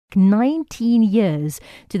19 years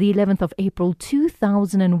to the 11th of April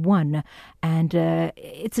 2001. And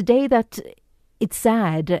it's a day that it's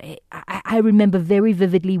sad. I remember very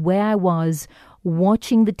vividly where I was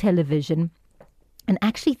watching the television and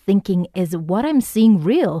actually thinking, is what I'm seeing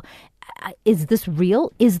real? Is this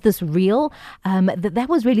real? Is this real? That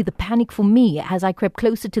was really the panic for me as I crept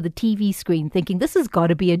closer to the TV screen, thinking this has got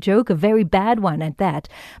to be a joke, a very bad one at that.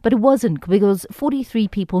 But it wasn't, because 43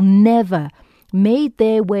 people never made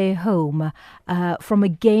their way home from a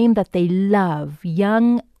game that they love,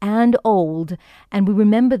 young and old, and we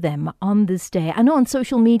remember them on this day. I know on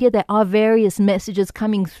social media there are various messages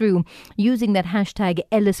coming through using that hashtag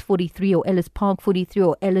Ellis43 or Ellis Park 43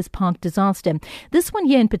 or Ellis Park disaster. This one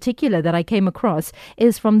here in particular that I came across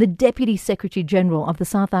is from the Deputy Secretary General of the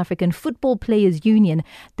South African Football Players Union,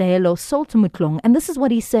 Daelo Soltamutlong, and this is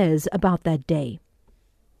what he says about that day.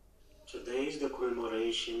 Today is the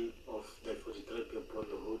commemoration of the 43 people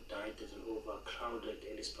who died at an overcrowded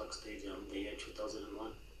Ellis Park Stadium the year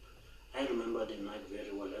 2001. I remember the night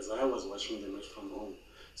very well as I was watching the match from home,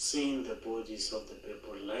 seeing the bodies of the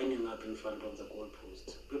people lining up in front of the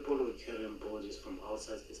goalpost. People were carrying bodies from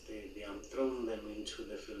outside the stadium, throwing them into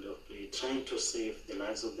the field of play, trying to save the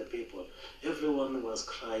lives of the people. Everyone was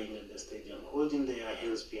crying at the stadium, holding their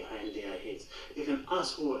hands behind their heads. Even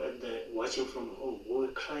us who were watching from home, we were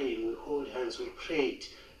crying, we held hands, we prayed.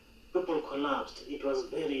 People collapsed. It was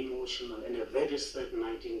very emotional and a very sad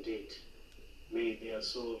night indeed. May their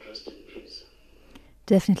soul rest in peace.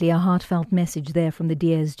 Definitely a heartfelt message there from the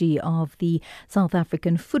DSG of the South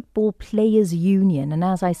African Football Players Union. And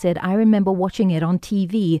as I said, I remember watching it on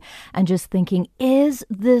TV and just thinking, is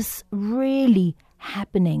this really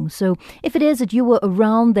happening? So if it is that you were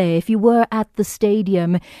around there, if you were at the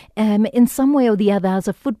stadium, in some way or the other, as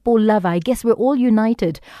a football lover, I guess we're all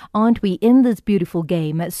united, aren't we, in this beautiful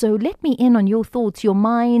game? So let me in on your thoughts, your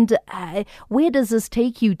mind. Where does this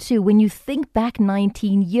take you to when you think back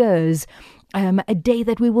 19 years? A day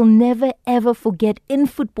that we will never ever forget in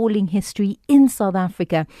footballing history in South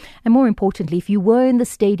Africa. And more importantly, if you were in the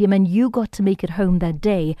stadium and you got to make it home that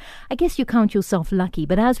day, I guess you count yourself lucky.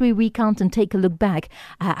 But as we recount and take a look back,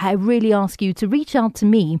 I really ask you to reach out to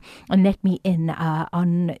me and let me in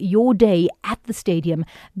on your day at the stadium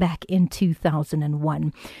back in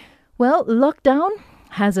 2001. Well, lockdown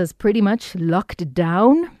has us pretty much locked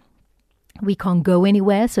down. We can't go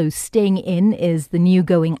anywhere, so staying in is the new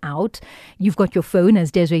going out. You've got your phone, as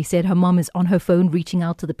Desiree said. Her mom is on her phone reaching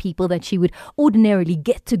out to the people that she would ordinarily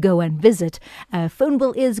get to go and visit. Phone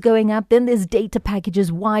bill is going up. Then there's data packages,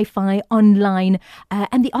 Wi-Fi, online,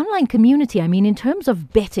 and the online community. I mean, in terms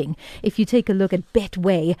of betting, if you take a look at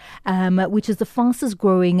Betway, which is the fastest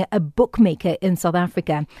growing bookmaker in South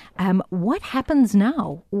Africa, what happens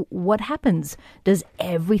now? What happens? Does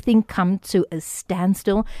everything come to a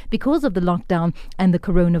standstill because of the lockdown and the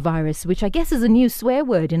coronavirus, which I guess is a new swear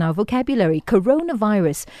word in our vocabulary?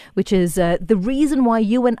 Coronavirus, which is the reason why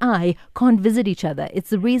you and I can't visit each other.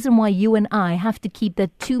 It's the reason why you and I have to keep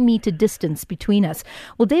that 2-meter distance between us.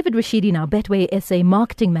 Well, David Rachidi, now Betway SA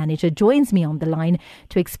marketing manager, joins me on the line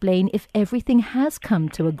to explain if everything has come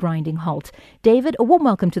to a grinding halt. David, a warm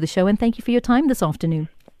welcome to the show and thank you for your time this afternoon.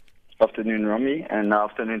 Afternoon, Romy, and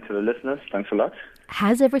afternoon to the listeners. Thanks a lot.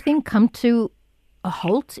 Has everything come to a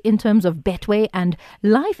halt in terms of Betway and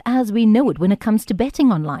life as we know it when it comes to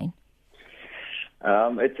betting online?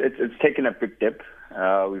 It's taken a big dip.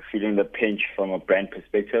 We're feeling the pinch from a brand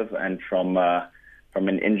perspective and from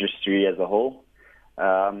an industry as a whole.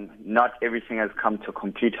 Not everything has come to a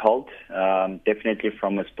complete halt. Definitely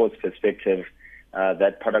from a sports perspective,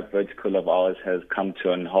 that product vertical of ours has come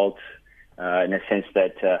to an halt in a sense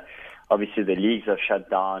that obviously the leagues are shut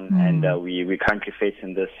down and we're currently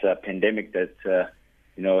facing this pandemic that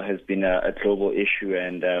has been a global issue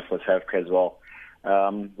and for South Africa as well.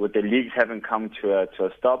 With the leagues having come to a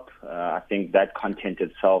stop, I think that content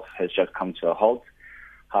itself has just come to a halt.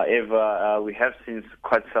 However, we have seen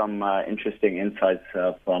quite some interesting insights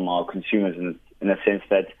from our consumers in a sense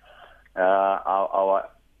that our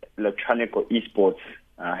electronic or esports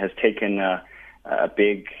has taken a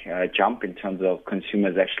big jump in terms of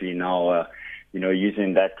consumers actually now,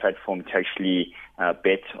 using that platform to actually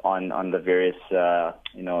bet on the various,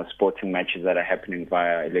 sporting matches that are happening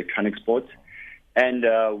via electronic sports. And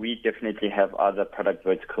we definitely have other product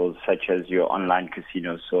verticals such as your online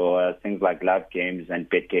casinos. So things like live games and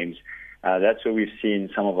bet games. That's where we've seen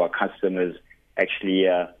some of our customers actually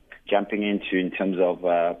jumping into in terms of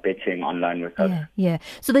betting online with us. Yeah.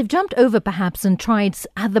 So they've jumped over perhaps and tried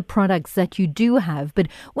other products that you do have. But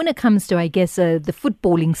when it comes to, I guess, the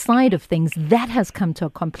footballing side of things, that has come to a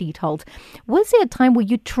complete halt. Was there a time where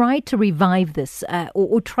you tried to revive this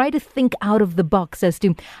or try to think out of the box as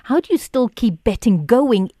to how do you still keep betting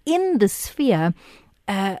going in the sphere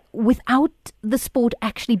without the sport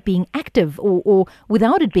actually being active or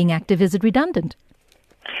without it being active? Is it redundant?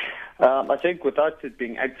 I think without it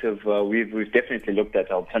being active, we've definitely looked at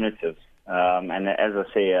alternatives. And as I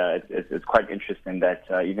say, it's quite interesting that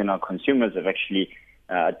even our consumers have actually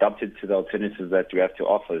adopted to the alternatives that we have to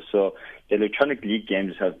offer. So the electronic league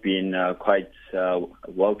games have been quite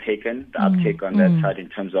well taken. The uptake on that side in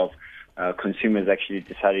terms of consumers actually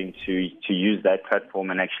deciding to use that platform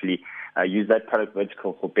and actually use that product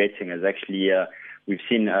vertical for betting is actually we've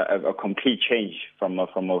seen a complete change from a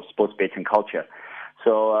sports betting culture.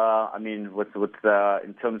 So I mean, with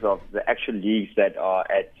in terms of the actual leagues that are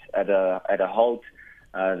at a halt,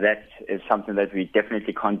 that is something that we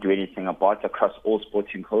definitely can't do anything about across all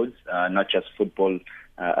sporting codes, not just football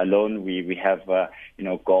alone. We have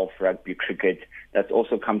golf, rugby, cricket. That's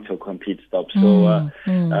also come to a complete stop. So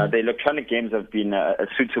the electronic games have been a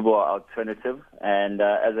suitable alternative, and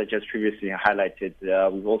as I just previously highlighted,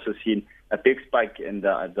 we've also seen a big spike in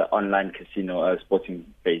the online casino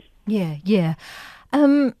sporting base. Yeah.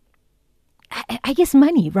 I guess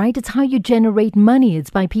money, right? It's how you generate money. It's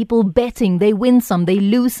by people betting. They win some, they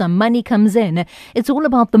lose some, money comes in. It's all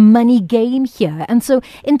about the money game here. And so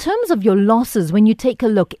in terms of your losses, when you take a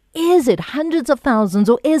look, is it hundreds of thousands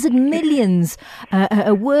or is it millions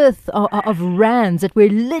worth of rands that we're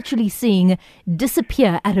literally seeing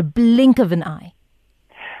disappear at a blink of an eye?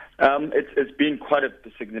 It's been quite a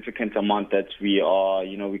significant amount that we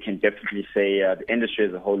can definitely say the industry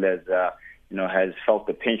as a whole has felt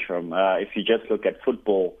the pinch from. If you just look at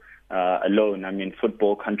football alone, I mean,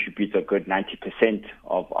 football contributes a good 90%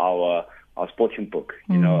 of our sporting book,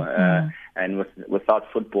 and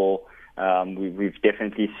without football, we've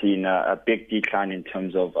definitely seen a big decline in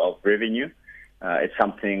terms of revenue. It's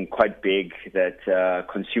something quite big that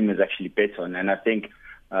consumers actually bet on, and I think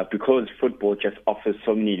because football just offers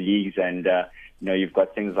so many leagues and you've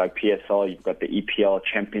got things like PSL, you've got the EPL,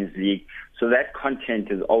 Champions League. So that content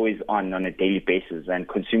is always on a daily basis, and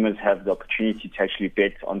consumers have the opportunity to actually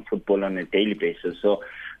bet on football on a daily basis. So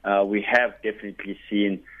we have definitely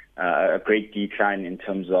seen a great decline in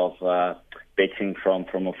terms of betting from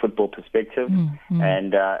a football perspective.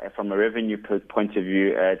 And from a revenue point of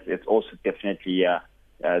view, it's also definitely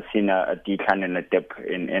seen a decline and a dip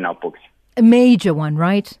in our books. A major one,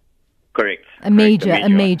 right? Correct. A major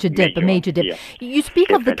dip. Yeah, You speak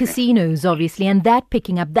definitely. of the casinos, obviously, and that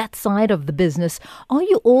picking up that side of the business. Are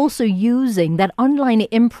you also using that online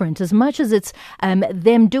imprint as much as it's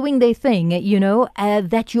them doing their thing,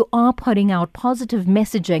 that you are putting out positive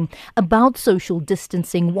messaging about social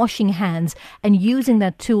distancing, washing hands, and using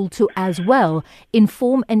that tool to as well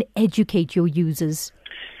inform and educate your users?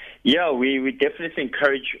 Yeah, we definitely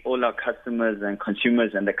encourage all our customers and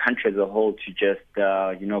consumers and the country as a whole to just,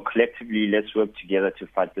 collectively, let's work together to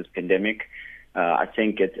fight this pandemic. I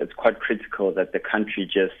think it's quite critical that the country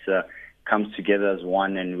just comes together as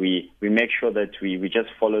one, and we make sure that we just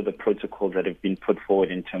follow the protocols that have been put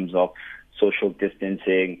forward in terms of social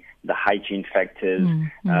distancing, the hygiene factors,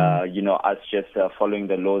 us just following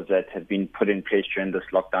the laws that have been put in place during this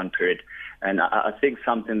lockdown period. And I think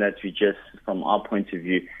something that we just, from our point of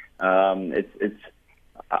view, our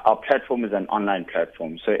platform is an online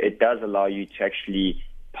platform, so it does allow you to actually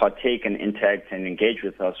partake and interact and engage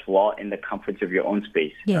with us while in the comfort of your own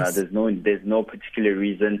space. Yes. There's no particular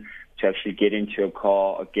reason to actually get into a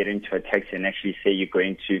car or get into a taxi and actually say you're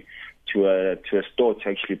going to a store to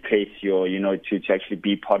actually place your, to actually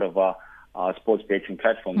be part of our sports betting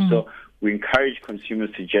platform. So we encourage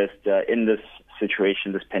consumers to just, in this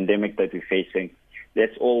situation, this pandemic that we're facing,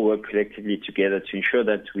 let's all work collectively together to ensure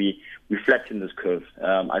that we flatten this curve.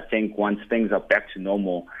 I think once things are back to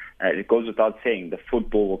normal, it goes without saying, the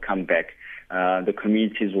football will come back. The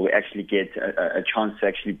communities will actually get a chance to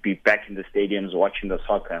actually be back in the stadiums watching the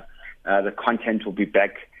soccer. The content will be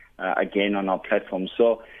back again on our platform.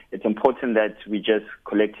 So it's important that we just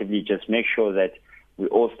collectively just make sure that we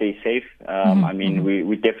all stay safe.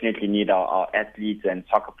 We definitely need our athletes and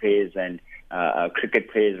soccer players and cricket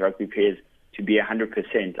players, rugby players to be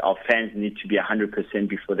 100%. Our fans need to be 100%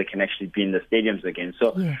 before they can actually be in the stadiums again.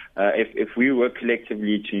 So if we work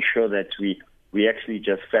collectively to ensure that we we actually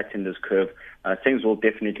just flatten this curve, things will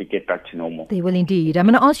definitely get back to normal. They will indeed. I'm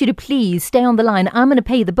going to ask you to please stay on the line. I'm going to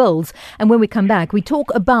pay the bills. And when we come back, we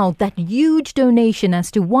talk about that huge donation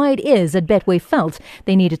as to why it is that Betway felt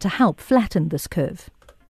they needed to help flatten this curve.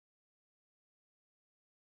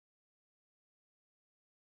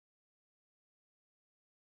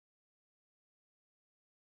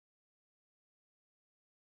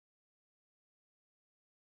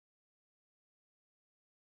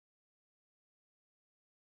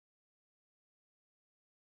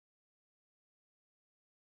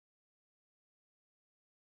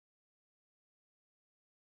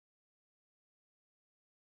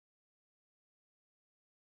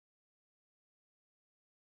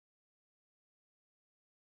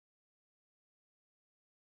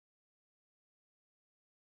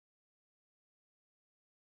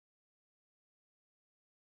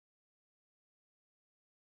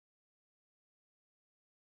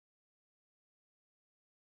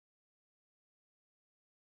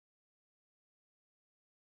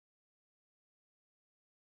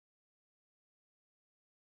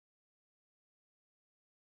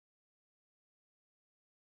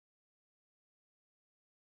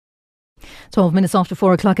 Twelve minutes after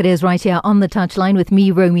 4 o'clock it is right here on the touchline with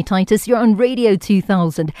me, Romy Titus. You're on Radio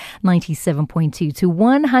 2000, 97.2 to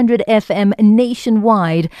 100 FM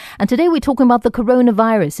nationwide. And today we're talking about the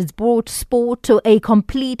coronavirus. It's brought sport to a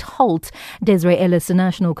complete halt. Desiree Ellis, the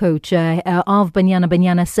national coach of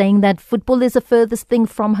Banyana, saying that football is the furthest thing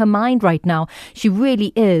from her mind right now. She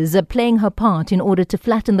really is playing her part in order to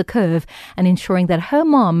flatten the curve and ensuring that her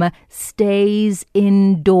mom stays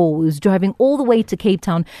indoors, driving all the way to Cape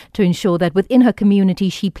Town to ensure that within her community,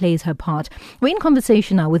 she plays her part. We're in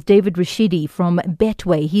conversation now with David Rachidi from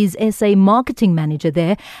Betway. He's SA marketing manager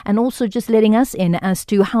there, and also just letting us in as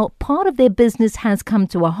to how part of their business has come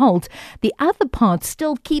to a halt. The other part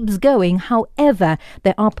still keeps going. However,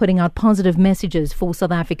 they are putting out positive messages for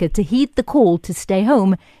South Africa to heed the call to stay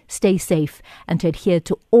home, stay safe, and to adhere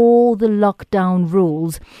to all the lockdown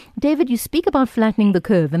rules. David, you speak about flattening the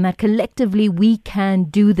curve and that collectively we can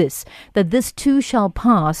do this, that this too shall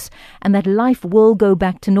pass, and that life will go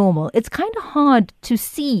back to normal. It's kind of hard to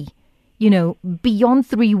see, beyond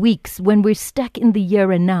 3 weeks when we're stuck in the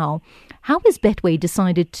here and now. How has Betway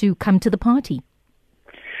decided to come to the party?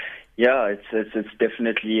 Yeah, it's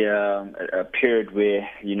definitely a period where,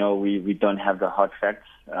 we don't have the hard facts.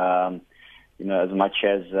 As much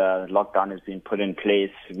as lockdown has been put in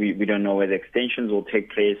place, we don't know where the extensions will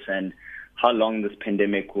take place and how long this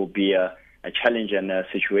pandemic will be a challenge and a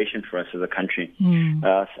situation for us as a country.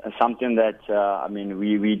 Something that,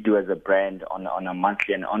 we do as a brand on a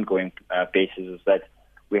monthly and ongoing basis is that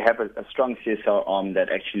we have a strong CSR arm that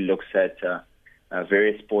actually looks at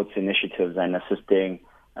various sports initiatives and assisting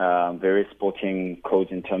various sporting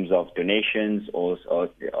codes in terms of donations or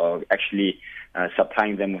actually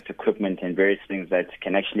supplying them with equipment and various things that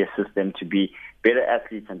can actually assist them to be better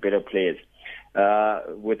athletes and better players.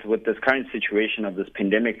 With this current situation of this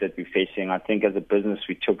pandemic that we're facing, I think as a business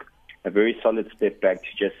we took a very solid step back to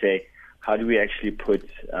just say, how do we actually put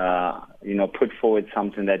forward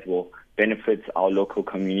something that will benefit our local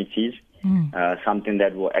communities, something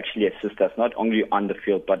that will actually assist us not only on the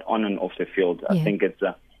field but on and off the field. Yeah. I think it's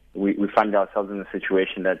we find ourselves in a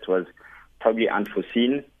situation that was probably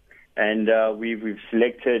unforeseen, and we've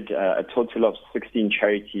selected a total of 16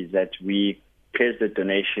 charities that we placed a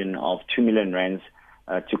donation of 2 million rands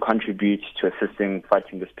to contribute to assisting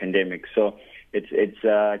fighting this pandemic. So it's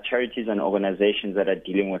charities and organizations that are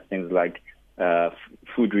dealing with things like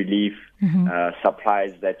food relief,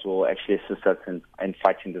 supplies that will actually assist us in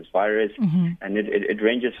fighting this virus. And it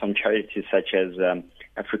ranges from charities such as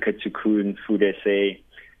Africa to Coon, Food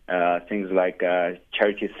SA, things like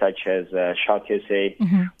charities such as Shout SA.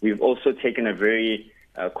 We've also taken a very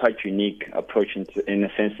quite unique approach in the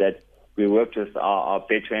sense that we worked with our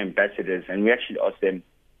Betway ambassadors, and we actually asked them,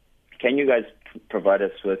 can you guys provide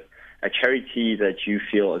us with a charity that you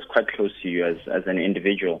feel is quite close to you as an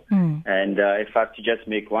individual? And if I have to just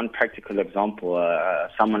make one practical example,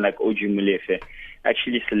 someone like Oju Mulefe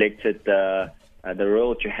actually selected the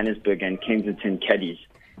Royal Johannesburg and Kensington Caddies.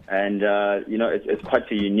 And, it's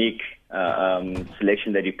quite a unique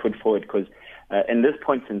selection that he put forward because in this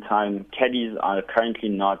point in time, caddies are currently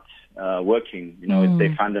not working.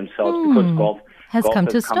 They find themselves because golf has come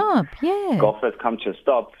to a stop. Yeah, golf has come to a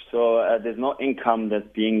stop. So there's no income that's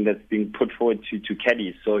being put forward to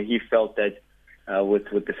caddies. So he felt that with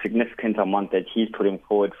the significant amount that he's putting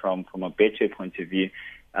forward from a Betway point of view,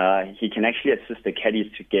 he can actually assist the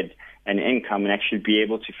caddies to get an income and actually be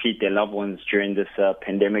able to feed their loved ones during this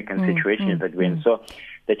pandemic and situation that we're in. So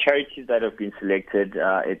the charities that have been selected,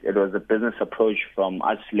 it was a business approach from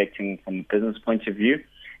us selecting from a business point of view,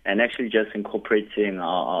 and actually just incorporating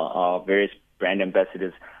our various brand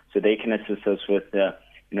ambassadors so they can assist us with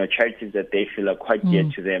charities that they feel are quite dear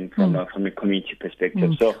to them from a community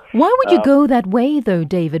perspective. So, why would you go that way, though,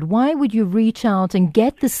 David? Why would you reach out and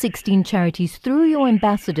get the 16 charities through your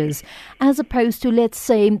ambassadors, as opposed to, let's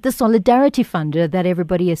say, the Solidarity Fund that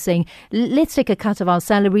everybody is saying, let's take a cut of our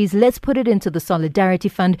salaries, let's put it into the Solidarity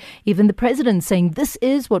Fund. Even the president saying this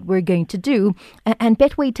is what we're going to do, and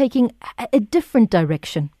Betway taking a different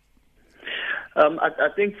direction. I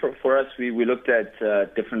think for us, we looked at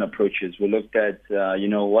different approaches. We looked at,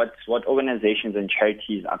 what organizations and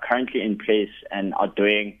charities are currently in place and are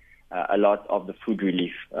doing a lot of the food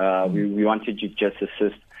relief. We wanted to just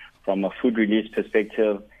assist from a food relief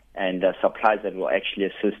perspective and supplies that will actually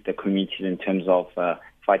assist the communities in terms of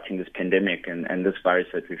fighting this pandemic and this virus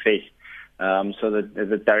that we face. So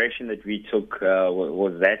the direction that we took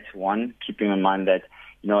was that one, keeping in mind that,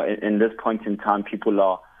 in this point in time, people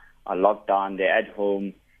are locked down, they're at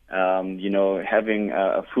home, having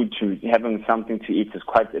having something to eat is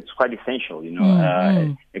quite essential,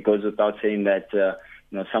 It goes without saying that,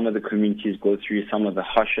 some of the communities go through some of the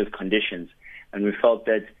harshest conditions. And we felt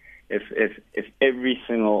that if every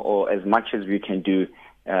single or as much as we can do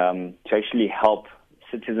to actually help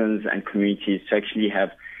citizens and communities to actually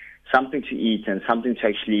have something to eat and something to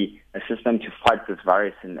actually assist them to fight this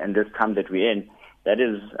virus and this time that we're in, that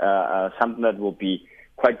is something that will be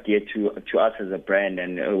quite dear to us as a brand,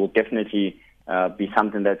 and it will definitely be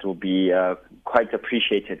something that will be quite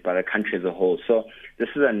appreciated by the country as a whole. So this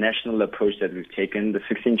is a national approach that we've taken. The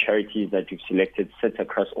 16 charities that we've selected sit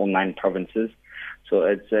across all 9 provinces. So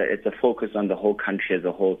it's a focus on the whole country as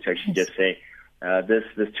a whole to actually just say this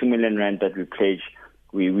 2 million rand that we pledge,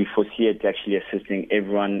 we foresee it actually assisting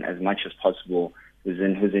everyone as much as possible who's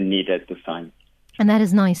in need at this time. And that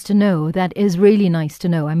is nice to know. That is really nice to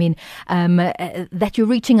know. I mean, that you're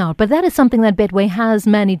reaching out. But that is something that Betway has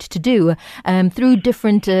managed to do through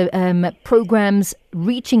different programs,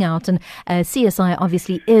 reaching out. And CSI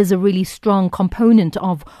obviously is a really strong component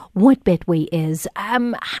of what Betway is.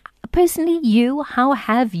 Personally, how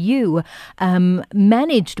have you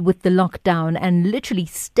managed with the lockdown and literally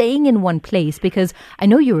staying in one place? Because I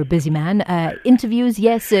know you're a busy man. Interviews,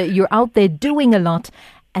 yes, you're out there doing a lot.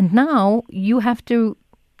 And now you have to,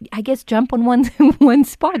 I guess, jump on one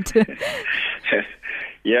spot. It's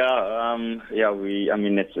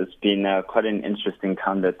been quite an interesting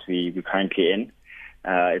time that we're currently in.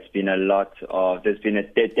 It's been there's been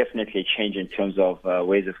definitely a change in terms of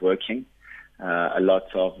ways of working. A lot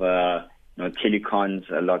of telecons,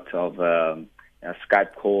 a lot of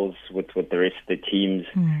Skype calls with the rest of the teams.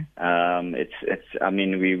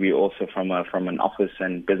 We also from an office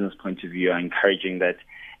and business point of view are encouraging that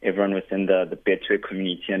everyone within the Betway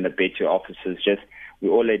community and the Betway offices we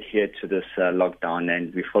all adhere to this lockdown,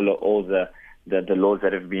 and we follow all the laws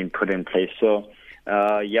that have been put in place. So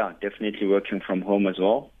definitely working from home as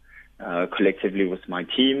well, collectively with my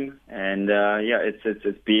team, and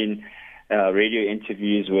it's been radio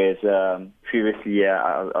interviews with previously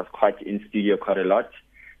I was quite in studio quite a lot.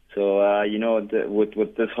 So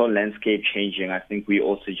with this whole landscape changing, I think we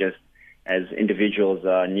also just as individuals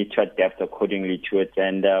need to adapt accordingly to it,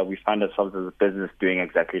 and we find ourselves as a business doing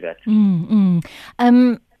exactly that.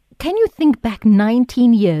 Can you think back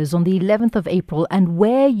 19 years on the 11th of April and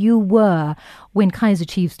where you were when Kaizer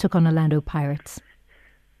Chiefs took on Orlando Pirates?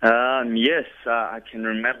 Yes, I can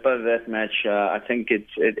remember that match. I think it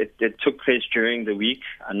took place during the week.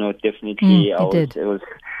 I know definitely. It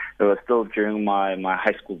was still during my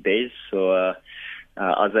high school days. So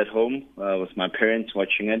I was at home with my parents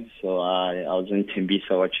watching it. So I was in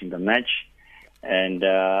Tembisa watching the match, and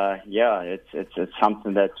it's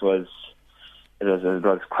something that was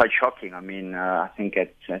quite shocking. I mean, I think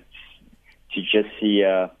to just see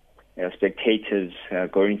spectators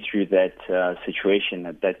going through that situation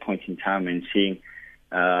at that point in time and seeing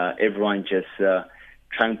everyone just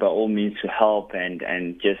trying by all means to help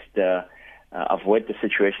and just avoid the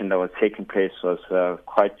situation that was taking place was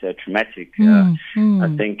quite traumatic. I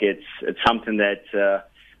think it's something that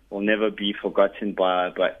will never be forgotten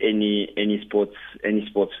by any sports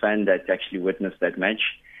fan that actually witnessed that match.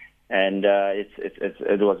 And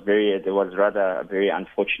it was rather a very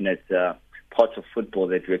unfortunate part of football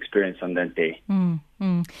that we experienced on that day.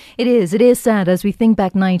 It is sad as we think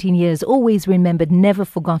back 19 years. Always remembered, never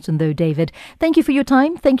forgotten though, David. Thank you for your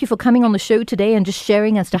time. Thank you for coming on the show today and just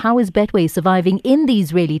sharing as to how is Betway surviving in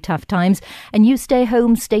these really tough times. And you stay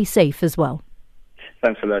home, stay safe as well.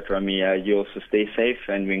 Thanks a lot, Romy. You also stay safe,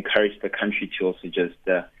 and we encourage the country to also just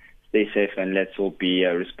stay safe, and let's all be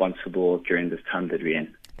responsible during this time that we're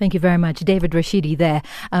in. Thank you very much. David Rachidi there,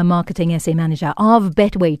 Marketing SA Manager of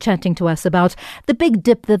Betway, chatting to us about the big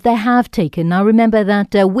dip that they have taken. Now, remember that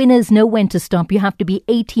winners know when to stop. You have to be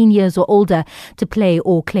 18 years or older to play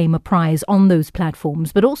or claim a prize on those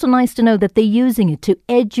platforms. But also nice to know that they're using it to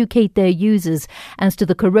educate their users as to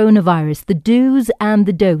the coronavirus, the do's and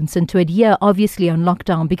the don'ts, and to adhere, obviously, on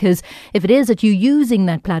lockdown. Because if it is that you're using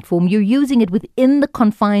that platform, you're using it within the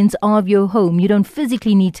confines of your home. You don't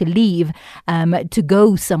physically need to leave to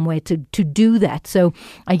go somewhere to do that. So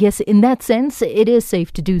I guess in that sense, it is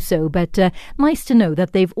safe to do so. But nice to know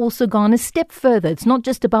that they've also gone a step further. It's not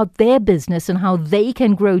just about their business and how they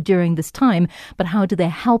can grow during this time, but how do they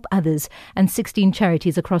help others? And 16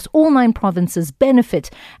 charities across all 9 provinces benefit.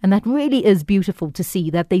 And that really is beautiful to see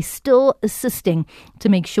that they're still assisting to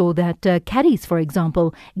make sure that caddies, for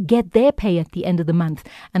example, get their pay at the end of the month,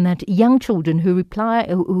 and that young children who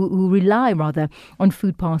rely on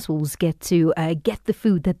food parcels get the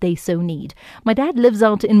food that they so need. My dad lives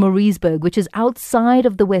out in Maritzburg, which is outside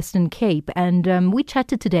of the Western Cape, and we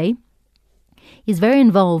chatted today. He's very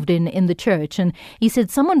involved in the church, and he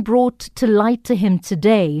said someone brought to light to him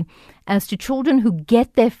today as to children who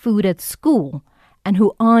get their food at school and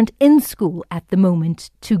who aren't in school at the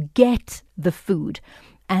moment to get the food.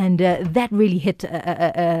 And that really hit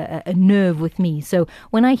a nerve with me. So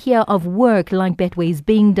when I hear of work like Betway's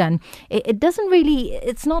being done,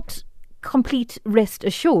 it's not complete rest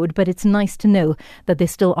assured, but it's nice to know that there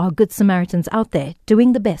still are good Samaritans out there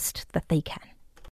doing the best that they can.